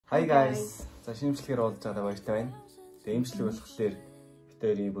Hi guys. За шинжлэхээр олж байгаа баяртай байна. Тэгээ эмчлэг болохоор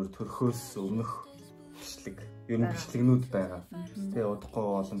битэрийн бүр төрхөөс өмнөх бичлэг, ер нь бичлэгнүүд байгаа. Тэгээ удахгүй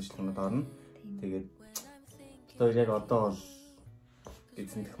олон бичлэгнүүд орно. Тэгээд битэр яг одоо бол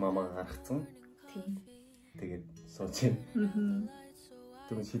эзэнтх мамаа гаргацсан. Тийм. Тэгээд сууж байна.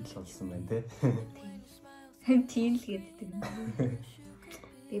 Тэгвэл шийдэл болсон байна те. Тийм л гэдэг.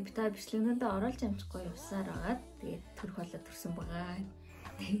 Тэгээ битэр бичлэгнүүдэд оруулж амжихгүй явсаар байгаа. Тэгээд төрх болоод төрсөн байгаа.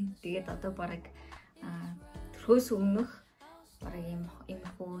 Тэгээд одоо бараг төрхөөс өмнөх бараг ийм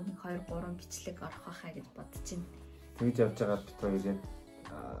хөө 1 2 3 бичлэг орох байхаа гэж бодож байна. Тэгж явж байгаа бит хоёр яг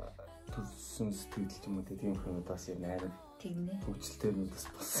төрсөн сэтгэл ч юм уу тийм хүмүүс бас юм аа. Тэгнэ. Хөвчлөлтөөр нь бас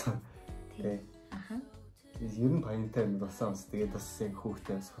болсон. Тэ. Аха. Ер нь баянтай юм болсон ус. Тэгээд бас яг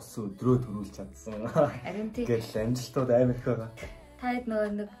хүүхдээ бас болсон өдрөө төрүүлж чадсан. Харин тийм. Гэтэл амжилтууд амар их байгаа. Таад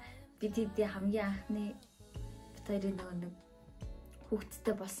нөгөө бид хэдий хамгийн анхны бит хоёрын нөгөө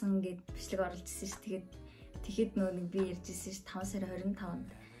хүүхдтэй болсон гэд бичлэг оруулж ирсэн ш. Тэгэхэд нөгөө би ярьжсэн ш 5 сарын 25-нд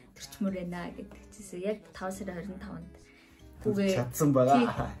төрчмөр байна гэдэгчсэн. Яг 5 сарын 25-нд хүүгээ чадсан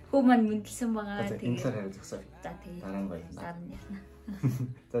байгаа. Хүү маань мэдлсэн байгаа. Тэгээд энэ хараа зөвсөө. За тэгээд дараа нь баярлалаа. дараа нь ярина.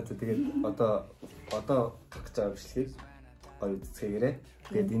 За тэгээд одоо гарч байгаа бичлэгийг гоё үзцгээгээрэй.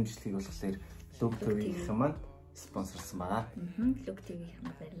 Тэгээд энэ бичлэгийг болохоор Lug TV-ийн маань спонсорсон байгаа. Lug TV-ийн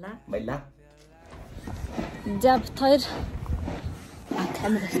баярлалаа. Баярлалаа. За бит хоёр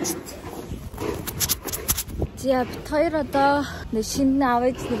камер авчид. За бит хоёр одоо шинэ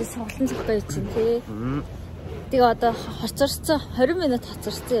аваад нэр сонголон зохио явж байна тий. Тэгээ одоо хоцорсон 20 минут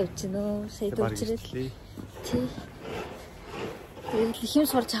хоцорсон явж байна. Сая дүүчрээд. Тий. Тэгээд их юм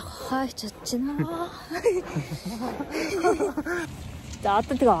сурч авах гэж бодож байна. За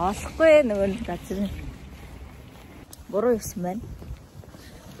одоо тэгээ олохгүй нөгөө газар нь. Буруу явсан байна.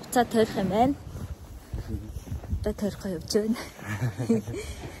 Буцаа тойрох юм байна. Одоо тойрох явж байна.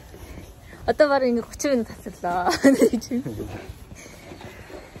 Одоо баг ингээ 30 минут хацарлаа.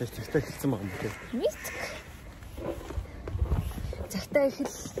 Тэр цагтаа эхэлсэн байгаа юм тий. Мистик. Цагтаа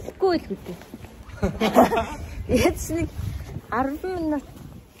эхэлэхгүй л гэдэг. Яц нэг 10 минут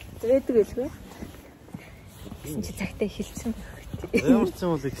байдаг байлгүй. Гэсэн чи цагтаа эхэлсэн байх. Ямар ч юм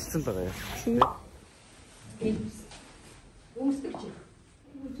бол эхэлсэн л байгаа юм. Өмсдөг чи.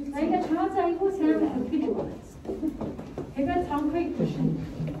 Аяга чамаа айгуу сайн хэлж өгөө. Хэвээ цанхыг төшин.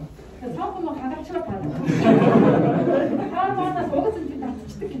 Цанх нь хагарчлаа таа. Хаана суугц нь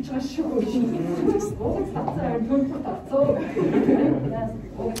татчихдаг гэж байна шүү. Суугц татсан төлбөр татцоо.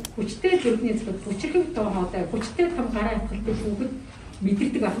 Хүчтэй зүрхний зөв бүчрэх тоо хоолой хүчтэй том гараа хатгалтай хүүхэд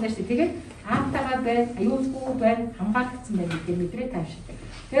мэдэрдэг байна шүү. Тэгээд аавтайгаа бай, аюулгүй бай, хамгаалагдсан байна гэдэг мэдрээ таашдаг.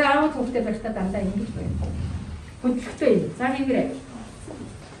 Тэгээд аав хүүхдээ барьтаа дандаа ингэж байна. Хөдөлгөтэй. За хийгээрэй.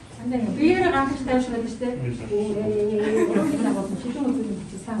 Андаа биеэр ганц таашгаад штэ. Энэ нэг шишүүн үзүүлэн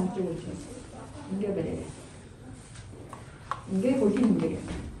чи сайн хэмжээ өгч байна. Ингээ барай. Ингээ хөлийн ингээ.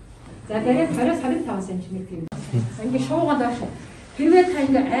 За тэгээд 25 см юм. Ингээ шуугаад бааш. Хэрвээ та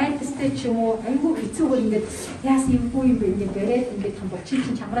ингээ айдастай ч юм уу айгүй хэцүүгээр ингээ яасан юмгүй юм бэ ингээ барай ингээ том болчин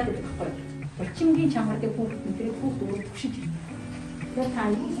чинь чамраад байдаг байхгүй. Болчингийн чамраад хүүхд мэдрээ хүүхд өөр төвшиж. Тэгээд та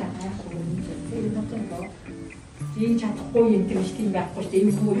айгүй сайн хайхгүй юм чинь. Тэр нь бол ийм чадахгүй юм тийм шүү дээ байхгүй шүү дээ.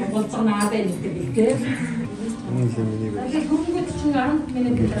 Ийм хүмүүс болцгонаа байна гэдэг тийм. Энэ л миний байна. Тэгээд хөнгөд чинь 10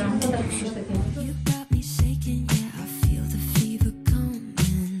 минут дээр амтаад шүү дээ тийм.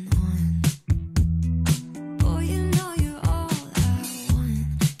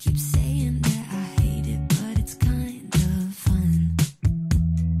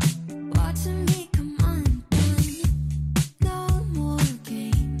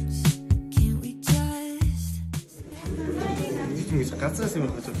 Газраас юм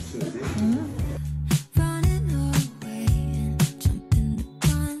хаж өгсөн үү?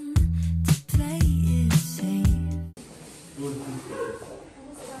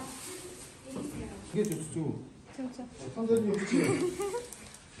 Гээд үсчүү. Сандал юу чи?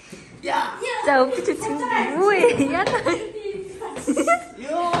 Яа. За өвдөж үтсэн. Үгүй яа.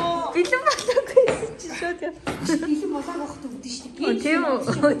 Йоо. Бэлэн болоогүй чи шууд яа. Бэлэн болоогохт өвдөн шүү дээ. Тийм үү?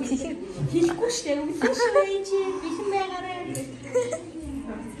 Хэлэхгүй шүү дээ. Өвдөн шүү ээ чи бэлэн байгаарай.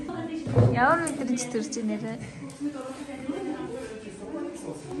 Ямар мэдэрч төрж нэрэ.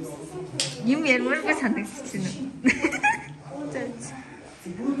 Юм ярмаргүй санагдчихэв нү.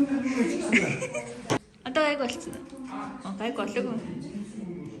 Одоо гайг болчихсон. Гайг болоогүй.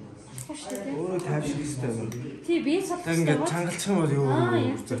 Өөрөө тайвших хэрэгтэй юм. Тий би сонссон. Ингээд чангалчих юм бол юу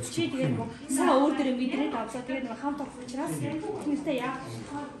яг чи тэгээд сая өөр дөрөө мэдрээд авсаа тэгээд нэг хамт учраас хүмүүстэй яа.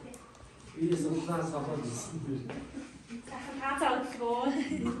 Би суулгаас аваад ирсэн. Хацаа өглөө.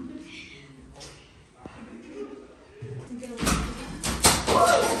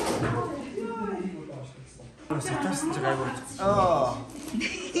 Oh! Сатарсан ч гайгүй. Аа.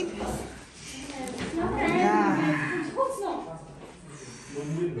 Яа.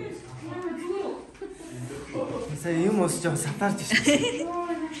 Сая юм уусч жоо сатарч шээ.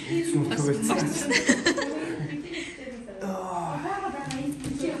 Шүүх төгөлцсөн.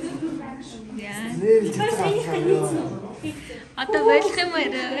 Яа. Нэр чицээ. Одоо болох юм аа.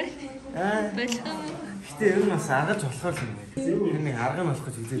 Болох юм. Гэтэ ер нь бас аргаж болохоор л юм. Тэр нэг арга нь болох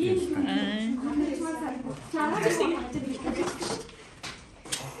гэж үзээд байл та.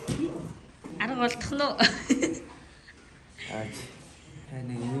 Арга болдох нь уу? Аач.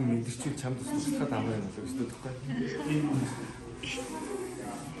 Таны юм мэдэрч чамд туслахад аваа юм болов шүү дээ.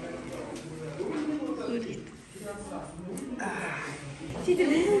 Чи тэр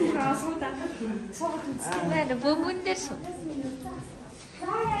мөнгө аваад суугаад үзсэн. Наа бөмбөн дээр суу.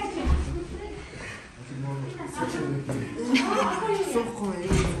 Сохоо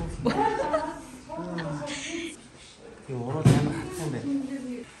юм. Юу ороод амар хатсан бэ?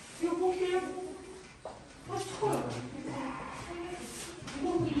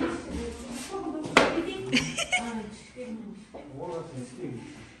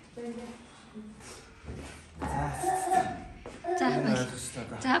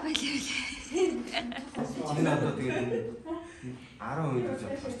 За байлээ. Энэ одоо тэгээд 10 үед гэж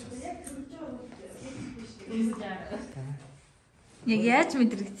бодчихсон. Яг яаж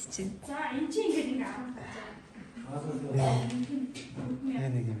мэдрэгдчихэв? За энэ чинь ингээд ингэ Яа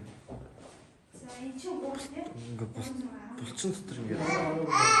нэг юм. За энэ чинь ууртай. Ингээд булчин дотор ингээд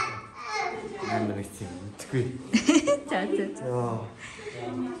амар их юм. Тэггүй. За. Яа.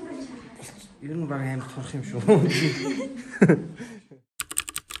 Ер нь баг амар турах юм шүү.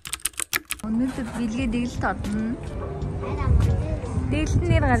 Өнөөдөр билгээ дэглэлт орно. Дэглэлт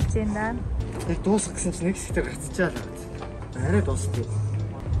нэр гарч байна да. Яг дуусах гэсэн чинь нэг хэсгээр гацчаа л байна. Арай дуусдаг.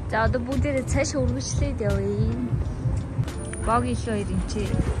 За одоо бүгдээрээ цаашаа үргэлжлээд явъя. Баг ил хоёр юм чи.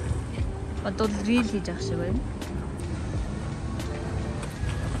 Одоо рил хийж ах шиг байна.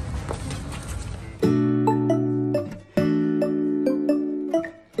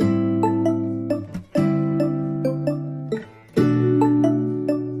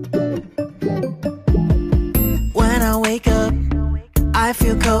 I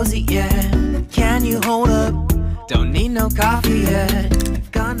feel cozy, yeah. Can you hold up? Don't need no coffee yet.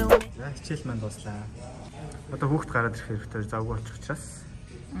 Got no. Хичээл маань дуслаа. Одоо хүүхд гараад ирэх хэрэгтэй завгүй очих учраас.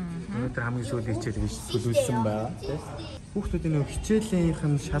 Өнөөдөр хамгийн сүүлийн хичээл гэж төлөвлөсөн байна. Хүүхдүүдийн нөх хичээлийнх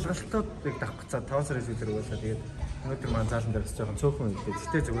нь шалгалтуудыг давах цаа 5 сарын сүүлээр өгүүлээ. Тэгээд өнөөдөр маань заалан дээр бас жоохон цөөхөн үйлээ.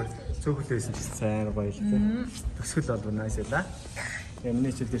 Гэтэ зүгээр цөөхөлөөсөн ч сайн гоё л тийм. Төсгөл бол nice байлаа.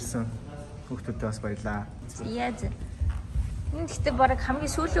 Миний хичээлд ирсэн хүүхдүүдэд бас баярлаа. Яаж? Энэ гэхдээ бараг хамгийн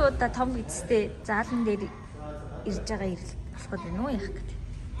сүүлийн удаа том эцэстээ заалан дээр ирж байгаа ирэл болоход байна уу яах гэдэг.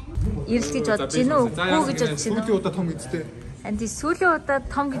 Ирэл гэж бодож гинэ үү? Үгүй гэж бодож гинэ. Сүүлийн удаа том эцэстээ. Анди сүүлийн удаа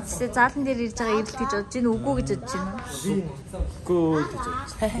том эцэстээ заалан дээр ирж байгаа ирэл гэж бодож гинэ үгүй гэж бодож гинэ. Үгүй гэж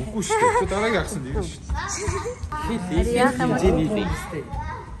бодож. Үгүй шүү дээ. Дараагийн агсан ирнэ шүү дээ. Яах юм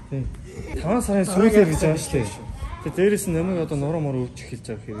бэ? 5 сарын сүүлээр гэж байгаа шүү дээ. Тэгээ дээрээс нь намайг одоо нуруу муруу өвчих хэлж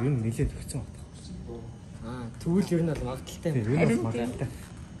байгаа хэрэг ер нь нэлээд өгцөн байна. Тэгвэл ер нь бол магадaltaй. Ер нь магадaltaй.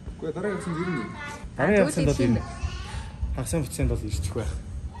 Үгүй дараагийн агсанд ирнэ. Дараагийн агсанд бол ирнэ. Хагасан процент бол ирчих байх.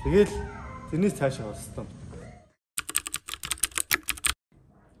 Тэгэл тэрнээс цаашаа болсон.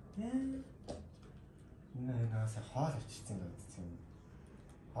 Энэ наасаа хоол авчирсан гэсэн юм.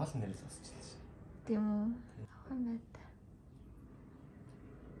 Хоол нэрээс босчихлаа. Тийм үү? Хан байт.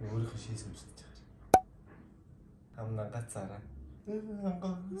 Өөрийнхөө шээс өмсөж байгаа. Амна гацаараа.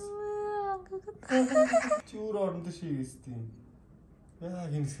 Чүр оронд шийгэстэй. Яа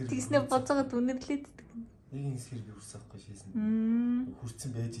гинс хэрэг. Тэгснэ боцоогод үнэрлээд байдаг. Нэг гинс хэрэг хүрсэн байхгүй шээс нь. Хүрсэн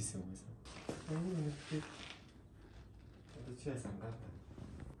байж исэн үгүйсэн. Одоо чи яасан гад.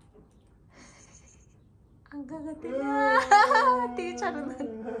 Ангагаад тэгж харна.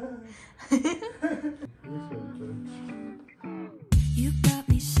 You got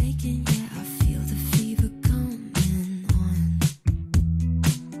me shaking, yeah, I feel the fever coming on.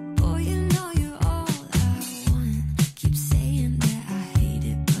 Oh, you know you're all I want. Keep saying that I hate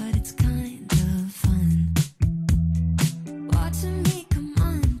it, but it's kind of fun. Watching me come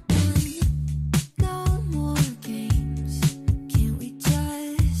undone. No more games. Can't we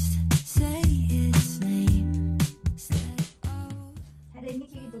just say its name instead of... Харин нэг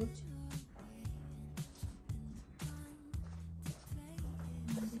хийгээд өгч.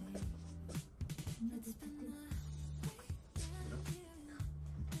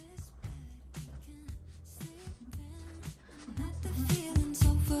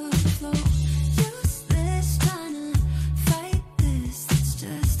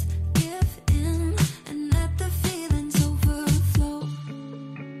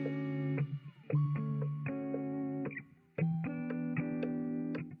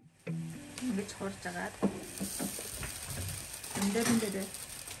 агаад энэ дээр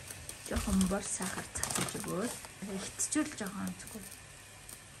жоохон бор сахар цацаж өгөөд хитчүүл жоохон онцгүй.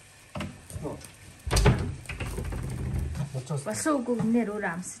 Болсон үгүй нэр өөр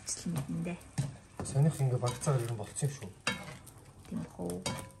амсчихлаа мэдэндээ. Санийх ингээ багцаагаар ирэн болцсон юм шүү. Тийм хөө.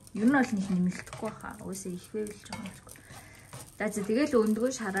 Ер нь бол нэг нэмэлтэхгүй хаа. Уусаа их байвал жоохон онцгүй. За тэгэл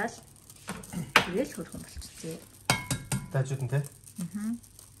өндгөө шараал. Тэгэл хөрхөн болчихжээ. Таажууд нь те.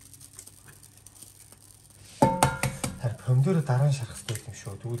 Хар помидороо дараа нь шарах хэрэгтэй юм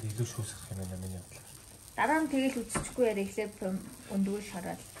шүү. Тэгвэл илүү шүүсэх юм байна миний бодлоор. Дараа нь тэгэл үцчихгүй яриа эхлээд өндгөө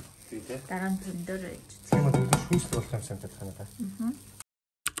шараал. Тий те. Дараа нь помидор ээж. Тийм үү илүү шүүсэх болох юм санагдаад байна та.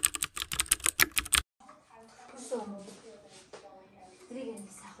 Тэрийг нэг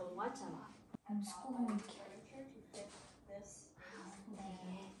сайхан угааж аваа. Өмсгүй юм.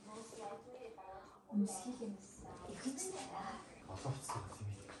 Өмсгий юм. Ихэж таа. Олоовцсон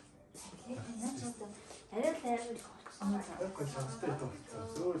юм. Арай тайвал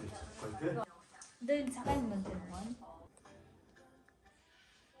энэ цагаан юм дээр байна.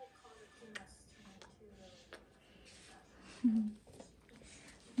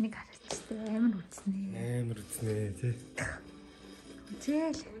 Нэг харагдчихсан амар үзнэ. Амар үзнэ тий.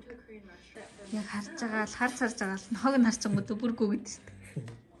 Жayel. Яг харж байгаа л харж байгаа л хог нарчингууд бүргүү гэдэг шүү дээ.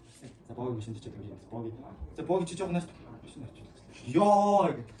 За боог машин чичээд юм. Боог. За боог чи жоохон машин арчил.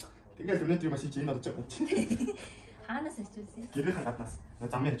 Йоо. Тэгэл өнөөдөр машин чи энэ орж байгаа чи. Хаанаас арчилсан? Гэрийн гаднаас.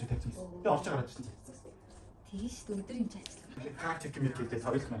 Замын хажуу тавьсан. Тэгээ орж байгаа чинь. Тэгэж шүү дээ өдөр юм чаачлаа. Кар чек юм гэдэг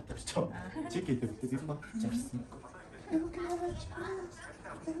соёлох маяг тавьчихав. Чек гэдэг тийм ба. Чарсан. Мөртөө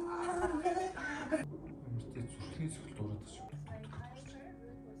зүрхний цогт ураад шүү.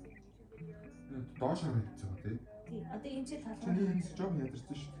 Доош хараад байгаа тий. Тий. Одоо энэ чи талбай. Чиний энэ жоо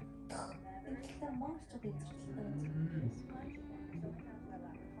ядарсан шүү. Энэ талбай монголчууд эзэрлээ.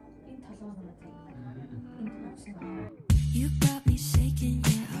 Энэ толгой намайг